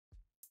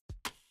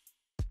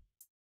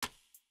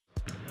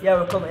Yeah,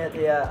 we're currently at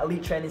the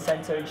Elite Training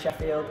Centre in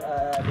Sheffield,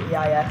 the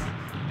EIS.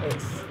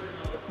 It's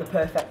the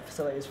perfect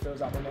facilities for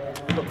us at the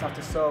minute. We're looked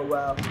after so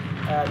well.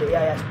 The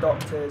EIS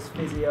doctors,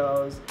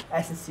 physios,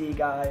 S&C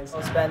guys.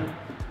 I've spent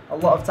a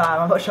lot of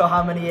time, I'm not sure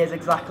how many years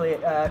exactly,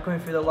 coming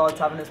through the Lord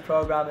Taverners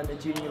programme and the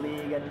Junior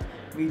League and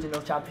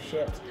regional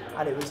championships,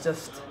 and it was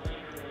just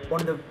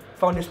one of the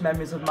fondest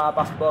memories of my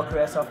basketball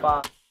career so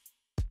far.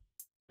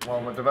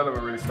 Well, my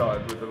development really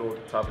started with the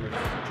Lord Taverners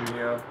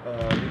Junior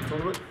League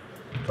tournament.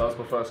 So that was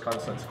my first kind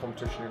of sense of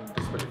competition in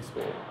disability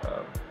sport.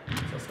 So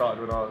I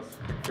started when I was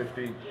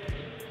 15,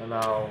 and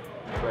now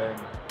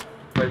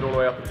played all the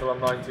way up until I'm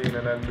 19,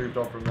 and then moved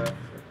on from there.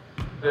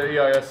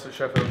 The EIS at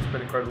Sheffield has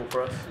been incredible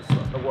for us.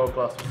 It's a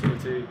world-class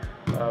facility.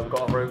 We've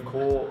got our own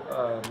court,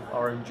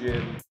 our own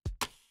gym.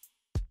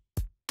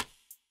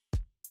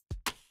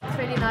 It's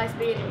really nice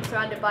being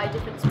surrounded by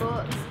different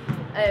sports.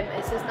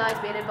 It's just nice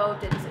being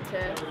involved in such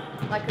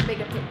a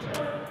bigger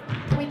picture.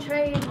 We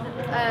train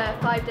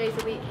 5 days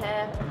a week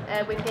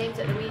here with games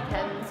at the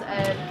weekends,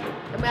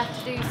 and we have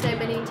to do so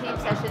many team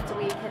sessions a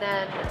week and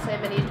then so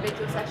many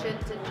individual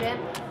sessions in gym.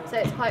 So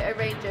it's quite a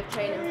range of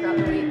training throughout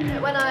the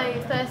week. When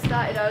I first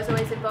started, I was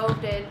always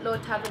involved in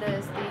Lord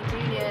Taverners, the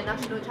Junior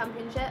National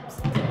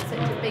Championships. It's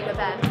such a big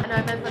event, and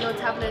I remember Lord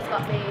Taverners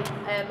got me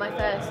my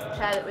first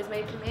chair that was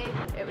made for me.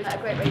 It was a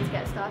great way to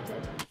get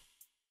started.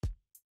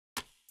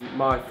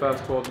 My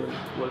first tournament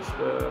was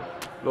the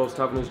Lord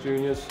Taverners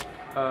Juniors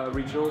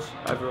regionals.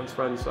 Everyone's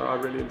friends, so I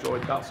really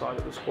enjoyed that side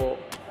of the sport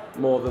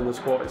more than the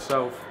sport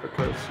itself,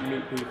 because you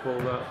meet people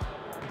that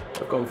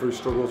have gone through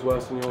struggles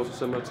worse than yours or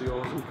similar to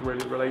yours, and you can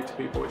really relate to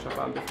people, which I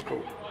found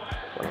difficult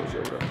when I was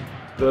younger.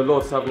 The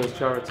Lord Taverners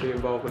charity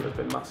involvement has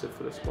been massive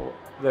for the sport.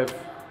 They've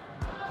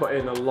put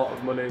in a lot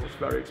of money. It's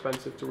very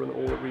expensive to run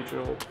all the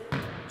regional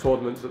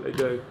tournaments that they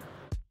do.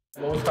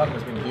 Lord's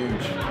Taverners has been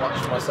huge, not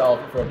just for myself,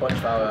 but for a bunch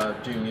of our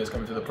juniors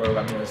coming through the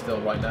programme even still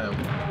right now.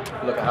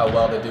 Look at how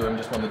well they're doing,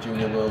 just won the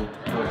Junior World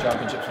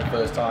Championships for the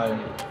first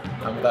time,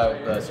 and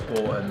without the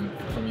support and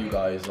from you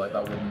guys, like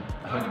that wouldn't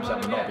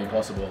 100% would not be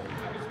possible.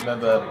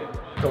 Remember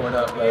growing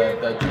up,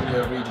 the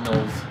Junior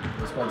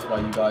Regionals were sponsored by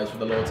you guys for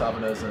the Lord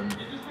Taverners, and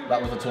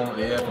that was the tournament of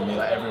the year for me.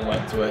 Like everyone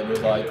went to it. It was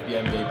like the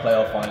NBA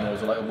playoff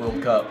finals or like a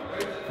World Cup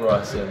for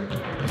us, and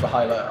it was the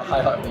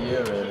highlight of the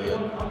year really.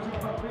 And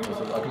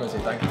I can only say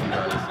thank you to you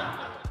guys.